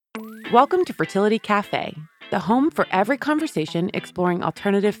Welcome to Fertility Cafe, the home for every conversation exploring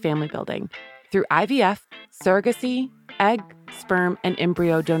alternative family building through IVF, surrogacy, egg, sperm, and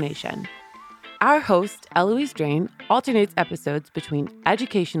embryo donation. Our host, Eloise Drain, alternates episodes between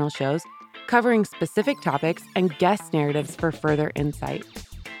educational shows covering specific topics and guest narratives for further insight.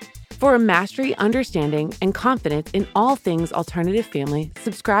 For a mastery, understanding, and confidence in all things alternative family,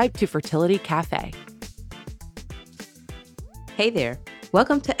 subscribe to Fertility Cafe. Hey there.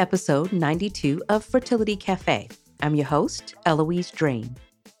 Welcome to episode 92 of Fertility Cafe. I'm your host, Eloise Drain.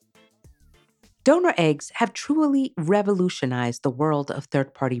 Donor eggs have truly revolutionized the world of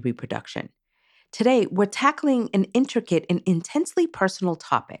third-party reproduction. Today, we're tackling an intricate and intensely personal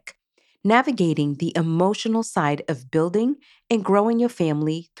topic, navigating the emotional side of building and growing your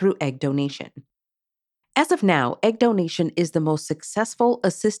family through egg donation. As of now, egg donation is the most successful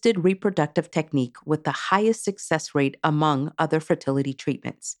assisted reproductive technique with the highest success rate among other fertility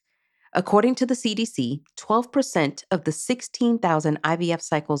treatments. According to the CDC, 12% of the 16,000 IVF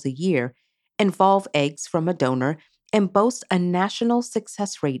cycles a year involve eggs from a donor and boast a national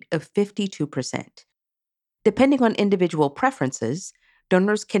success rate of 52%. Depending on individual preferences,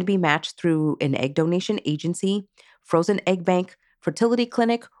 donors can be matched through an egg donation agency, frozen egg bank, fertility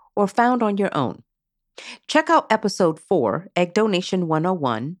clinic, or found on your own. Check out episode 4, Egg Donation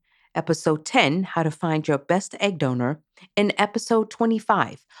 101, episode 10, How to Find Your Best Egg Donor, and episode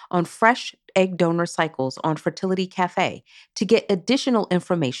 25 on fresh egg donor cycles on Fertility Cafe to get additional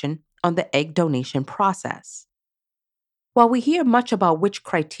information on the egg donation process. While we hear much about which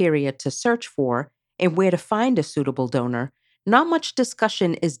criteria to search for and where to find a suitable donor, not much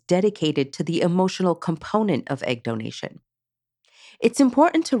discussion is dedicated to the emotional component of egg donation. It's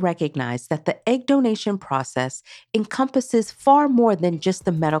important to recognize that the egg donation process encompasses far more than just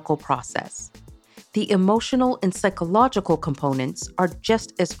the medical process. The emotional and psychological components are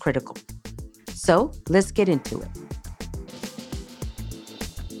just as critical. So, let's get into it.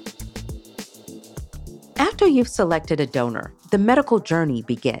 After you've selected a donor, the medical journey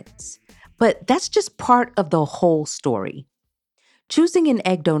begins. But that's just part of the whole story. Choosing an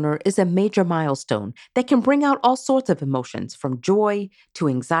egg donor is a major milestone that can bring out all sorts of emotions, from joy to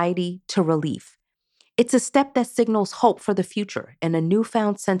anxiety to relief. It's a step that signals hope for the future and a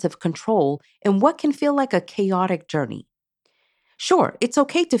newfound sense of control in what can feel like a chaotic journey. Sure, it's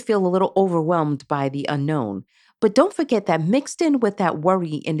okay to feel a little overwhelmed by the unknown, but don't forget that mixed in with that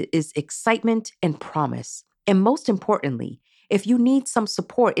worry is excitement and promise. And most importantly, if you need some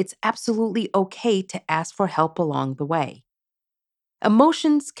support, it's absolutely okay to ask for help along the way.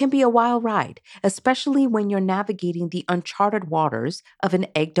 Emotions can be a wild ride, especially when you're navigating the uncharted waters of an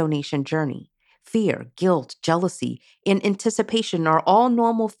egg donation journey. Fear, guilt, jealousy, and anticipation are all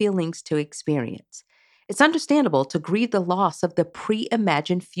normal feelings to experience. It's understandable to grieve the loss of the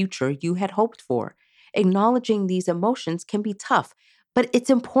pre-imagined future you had hoped for. Acknowledging these emotions can be tough, but it's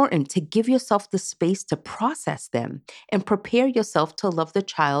important to give yourself the space to process them and prepare yourself to love the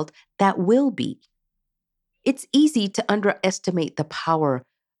child that will be. It's easy to underestimate the power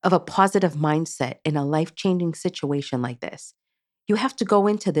of a positive mindset in a life-changing situation like this. You have to go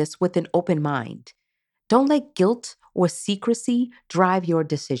into this with an open mind. Don't let guilt or secrecy drive your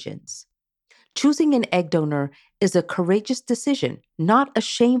decisions. Choosing an egg donor is a courageous decision, not a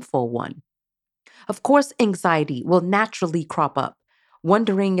shameful one. Of course, anxiety will naturally crop up,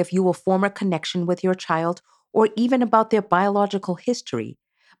 wondering if you will form a connection with your child or even about their biological history.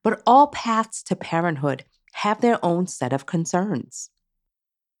 But all paths to parenthood have their own set of concerns.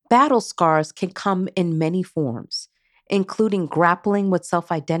 Battle scars can come in many forms, including grappling with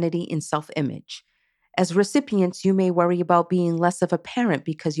self-identity and self-image. As recipients, you may worry about being less of a parent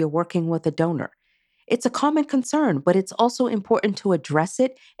because you're working with a donor. It's a common concern, but it's also important to address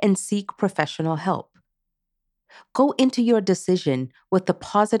it and seek professional help. Go into your decision with the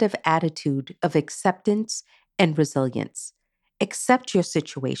positive attitude of acceptance and resilience. Accept your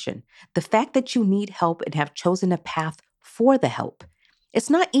situation, the fact that you need help and have chosen a path for the help.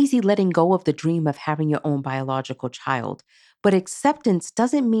 It's not easy letting go of the dream of having your own biological child, but acceptance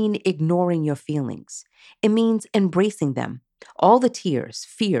doesn't mean ignoring your feelings. It means embracing them, all the tears,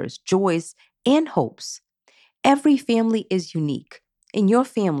 fears, joys, and hopes. Every family is unique, and your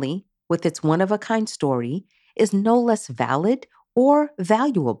family, with its one-of-a-kind story, is no less valid or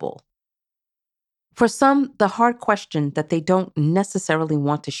valuable. For some, the hard question that they don't necessarily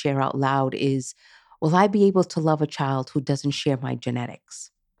want to share out loud is, will I be able to love a child who doesn't share my genetics?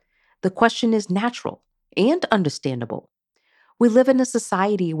 The question is natural and understandable. We live in a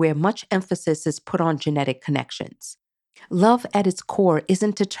society where much emphasis is put on genetic connections. Love at its core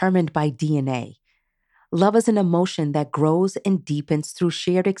isn't determined by DNA. Love is an emotion that grows and deepens through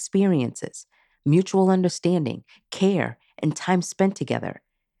shared experiences, mutual understanding, care, and time spent together.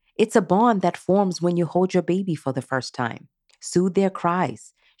 It's a bond that forms when you hold your baby for the first time, soothe their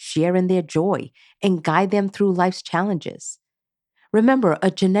cries, share in their joy, and guide them through life's challenges. Remember, a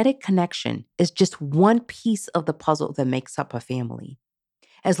genetic connection is just one piece of the puzzle that makes up a family.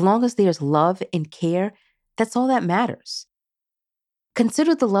 As long as there's love and care, that's all that matters.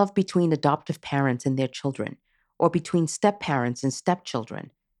 Consider the love between adoptive parents and their children, or between step parents and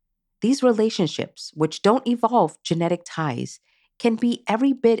stepchildren. These relationships, which don't evolve genetic ties, can be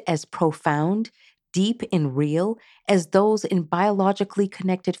every bit as profound, deep, and real as those in biologically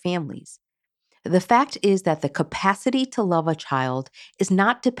connected families. The fact is that the capacity to love a child is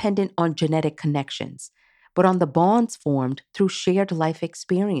not dependent on genetic connections, but on the bonds formed through shared life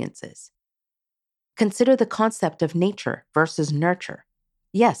experiences. Consider the concept of nature versus nurture.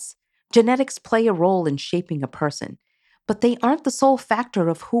 Yes, genetics play a role in shaping a person, but they aren't the sole factor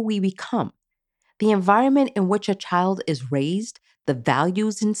of who we become. The environment in which a child is raised, the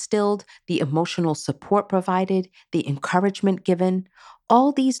values instilled, the emotional support provided, the encouragement given,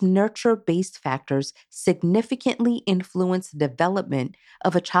 all these nurture based factors significantly influence the development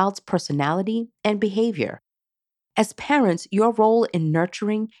of a child's personality and behavior. As parents, your role in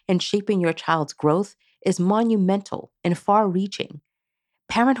nurturing and shaping your child's growth is monumental and far reaching.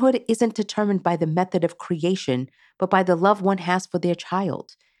 Parenthood isn't determined by the method of creation, but by the love one has for their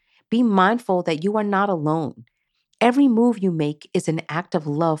child. Be mindful that you are not alone. Every move you make is an act of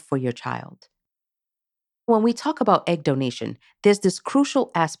love for your child. When we talk about egg donation, there's this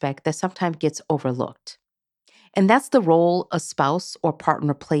crucial aspect that sometimes gets overlooked, and that's the role a spouse or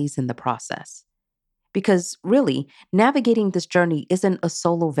partner plays in the process. Because really, navigating this journey isn't a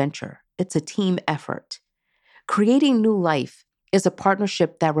solo venture, it's a team effort. Creating new life is a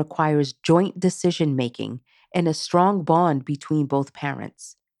partnership that requires joint decision making and a strong bond between both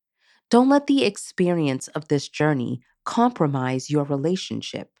parents. Don't let the experience of this journey compromise your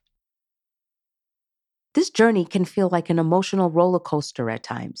relationship. This journey can feel like an emotional roller coaster at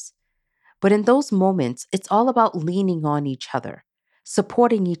times, but in those moments, it's all about leaning on each other,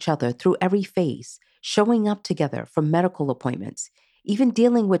 supporting each other through every phase, showing up together for medical appointments, even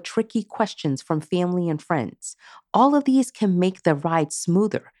dealing with tricky questions from family and friends. All of these can make the ride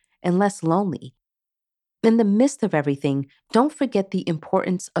smoother and less lonely. In the midst of everything, don't forget the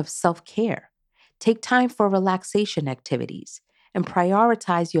importance of self care. Take time for relaxation activities and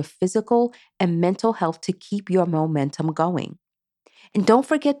prioritize your physical and mental health to keep your momentum going. And don't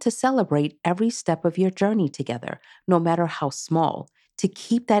forget to celebrate every step of your journey together, no matter how small, to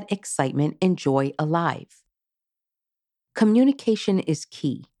keep that excitement and joy alive. Communication is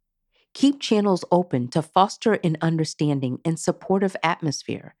key. Keep channels open to foster an understanding and supportive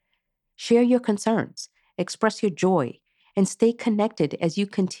atmosphere. Share your concerns, express your joy, and stay connected as you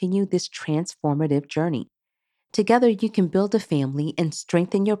continue this transformative journey. Together, you can build a family and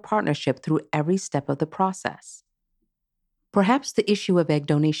strengthen your partnership through every step of the process. Perhaps the issue of egg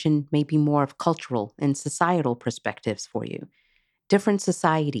donation may be more of cultural and societal perspectives for you. Different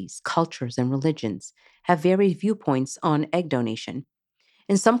societies, cultures, and religions have varied viewpoints on egg donation.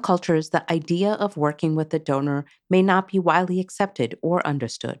 In some cultures, the idea of working with a donor may not be widely accepted or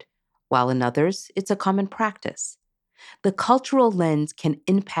understood, while in others, it's a common practice. The cultural lens can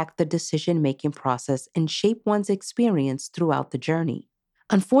impact the decision making process and shape one's experience throughout the journey.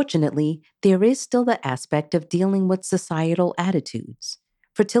 Unfortunately, there is still the aspect of dealing with societal attitudes.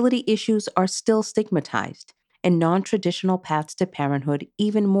 Fertility issues are still stigmatized, and non traditional paths to parenthood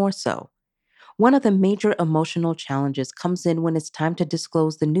even more so. One of the major emotional challenges comes in when it's time to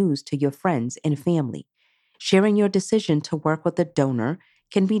disclose the news to your friends and family. Sharing your decision to work with a donor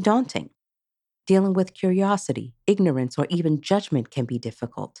can be daunting. Dealing with curiosity, ignorance, or even judgment can be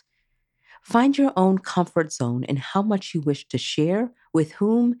difficult. Find your own comfort zone and how much you wish to share, with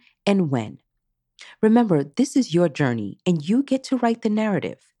whom, and when. Remember, this is your journey and you get to write the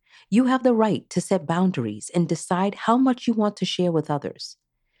narrative. You have the right to set boundaries and decide how much you want to share with others.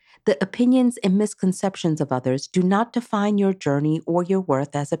 The opinions and misconceptions of others do not define your journey or your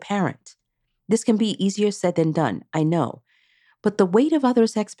worth as a parent. This can be easier said than done, I know, but the weight of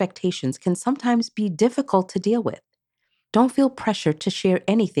others' expectations can sometimes be difficult to deal with. Don't feel pressured to share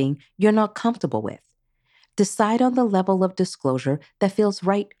anything you're not comfortable with. Decide on the level of disclosure that feels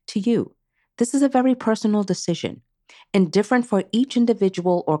right to you. This is a very personal decision and different for each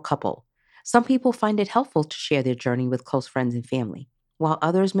individual or couple. Some people find it helpful to share their journey with close friends and family, while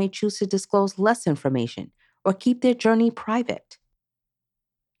others may choose to disclose less information or keep their journey private.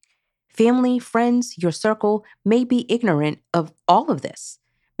 Family, friends, your circle may be ignorant of all of this.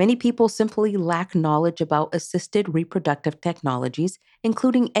 Many people simply lack knowledge about assisted reproductive technologies,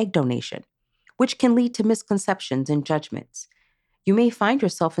 including egg donation, which can lead to misconceptions and judgments. You may find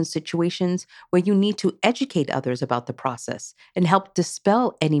yourself in situations where you need to educate others about the process and help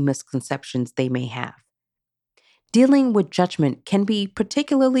dispel any misconceptions they may have. Dealing with judgment can be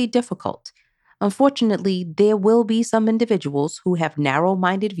particularly difficult. Unfortunately, there will be some individuals who have narrow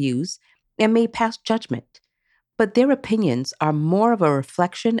minded views and may pass judgment, but their opinions are more of a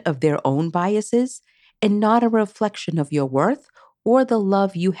reflection of their own biases and not a reflection of your worth or the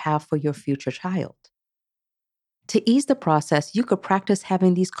love you have for your future child. To ease the process, you could practice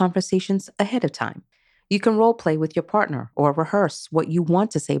having these conversations ahead of time. You can role play with your partner or rehearse what you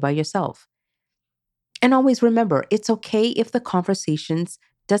want to say by yourself. And always remember, it's okay if the conversations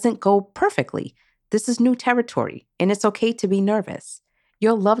doesn't go perfectly. This is new territory, and it's okay to be nervous.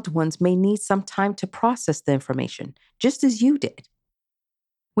 Your loved ones may need some time to process the information, just as you did.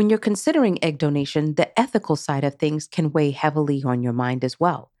 When you're considering egg donation, the ethical side of things can weigh heavily on your mind as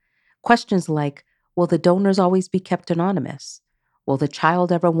well. Questions like, will the donors always be kept anonymous? Will the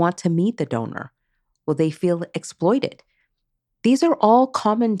child ever want to meet the donor? Will they feel exploited? These are all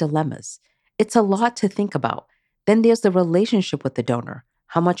common dilemmas. It's a lot to think about. Then there's the relationship with the donor.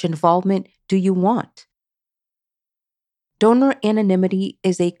 How much involvement do you want? Donor anonymity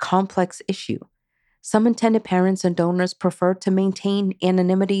is a complex issue. Some intended parents and donors prefer to maintain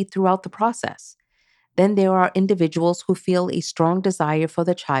anonymity throughout the process. Then there are individuals who feel a strong desire for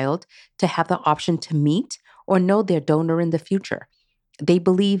the child to have the option to meet or know their donor in the future. They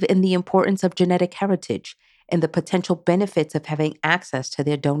believe in the importance of genetic heritage and the potential benefits of having access to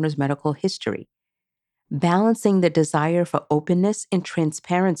their donor's medical history. Balancing the desire for openness and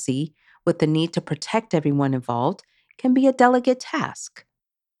transparency with the need to protect everyone involved can be a delicate task.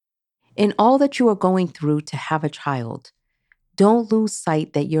 In all that you are going through to have a child, don't lose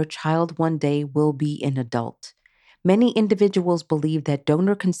sight that your child one day will be an adult. Many individuals believe that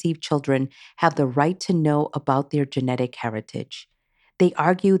donor conceived children have the right to know about their genetic heritage. They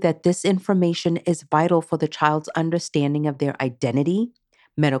argue that this information is vital for the child's understanding of their identity,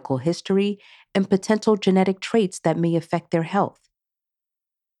 medical history, and potential genetic traits that may affect their health.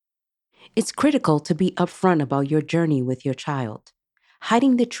 It's critical to be upfront about your journey with your child.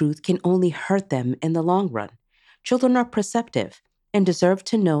 Hiding the truth can only hurt them in the long run. Children are perceptive and deserve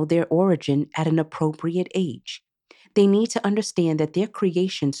to know their origin at an appropriate age. They need to understand that their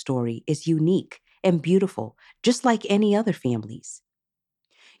creation story is unique and beautiful, just like any other family's.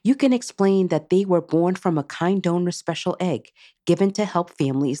 You can explain that they were born from a kind donor special egg given to help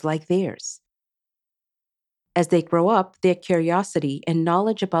families like theirs. As they grow up, their curiosity and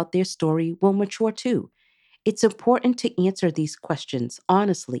knowledge about their story will mature too. It's important to answer these questions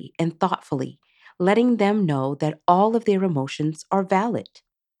honestly and thoughtfully, letting them know that all of their emotions are valid.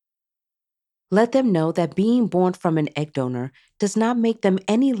 Let them know that being born from an egg donor does not make them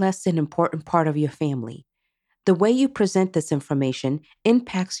any less an important part of your family. The way you present this information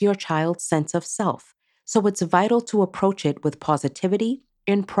impacts your child's sense of self, so it's vital to approach it with positivity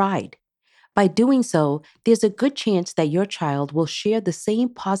and pride. By doing so, there's a good chance that your child will share the same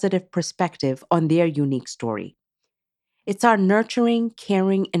positive perspective on their unique story. It's our nurturing,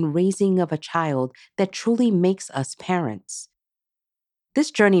 caring, and raising of a child that truly makes us parents. This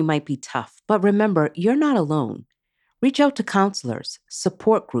journey might be tough, but remember, you're not alone. Reach out to counselors,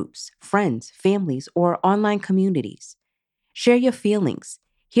 support groups, friends, families, or online communities. Share your feelings,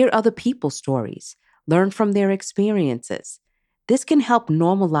 hear other people's stories, learn from their experiences. This can help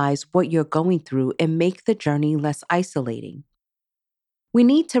normalize what you're going through and make the journey less isolating. We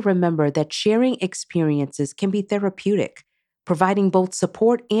need to remember that sharing experiences can be therapeutic, providing both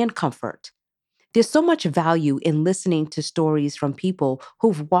support and comfort. There's so much value in listening to stories from people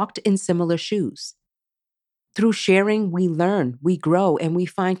who've walked in similar shoes. Through sharing, we learn, we grow, and we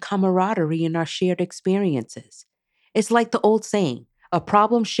find camaraderie in our shared experiences. It's like the old saying, a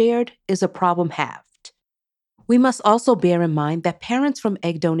problem shared is a problem halved. We must also bear in mind that parents from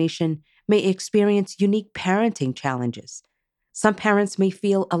egg donation may experience unique parenting challenges. Some parents may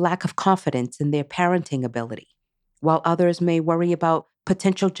feel a lack of confidence in their parenting ability, while others may worry about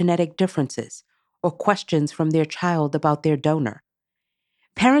potential genetic differences or questions from their child about their donor.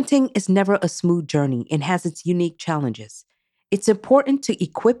 Parenting is never a smooth journey and has its unique challenges. It's important to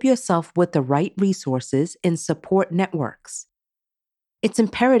equip yourself with the right resources and support networks. It's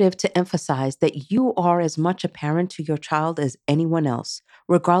imperative to emphasize that you are as much a parent to your child as anyone else,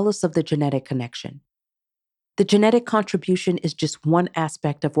 regardless of the genetic connection. The genetic contribution is just one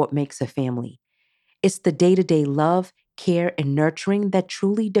aspect of what makes a family. It's the day to day love, care, and nurturing that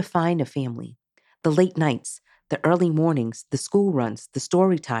truly define a family. The late nights, The early mornings, the school runs, the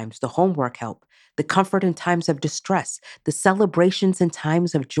story times, the homework help, the comfort in times of distress, the celebrations in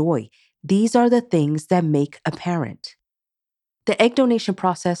times of joy. These are the things that make a parent. The egg donation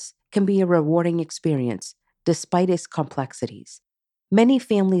process can be a rewarding experience despite its complexities. Many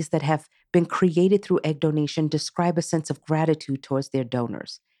families that have been created through egg donation describe a sense of gratitude towards their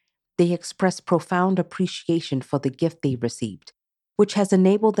donors. They express profound appreciation for the gift they received, which has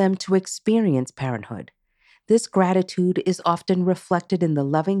enabled them to experience parenthood. This gratitude is often reflected in the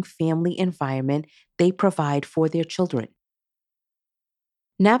loving family environment they provide for their children.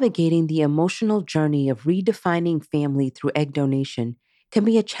 Navigating the emotional journey of redefining family through egg donation can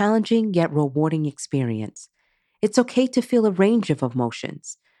be a challenging yet rewarding experience. It's okay to feel a range of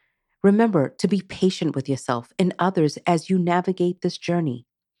emotions. Remember to be patient with yourself and others as you navigate this journey.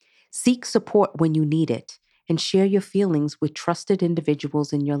 Seek support when you need it and share your feelings with trusted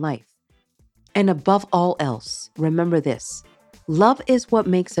individuals in your life. And above all else, remember this: love is what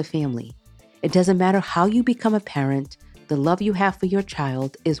makes a family. It doesn't matter how you become a parent, the love you have for your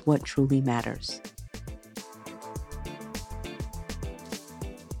child is what truly matters.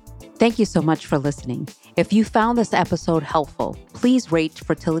 Thank you so much for listening. If you found this episode helpful, please rate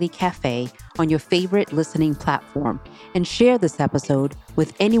Fertility Cafe on your favorite listening platform and share this episode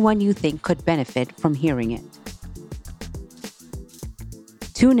with anyone you think could benefit from hearing it.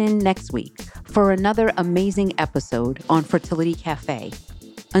 Tune in next week for another amazing episode on Fertility Cafe.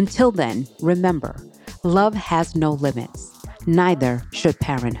 Until then, remember, love has no limits. Neither should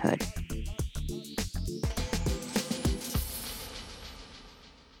parenthood.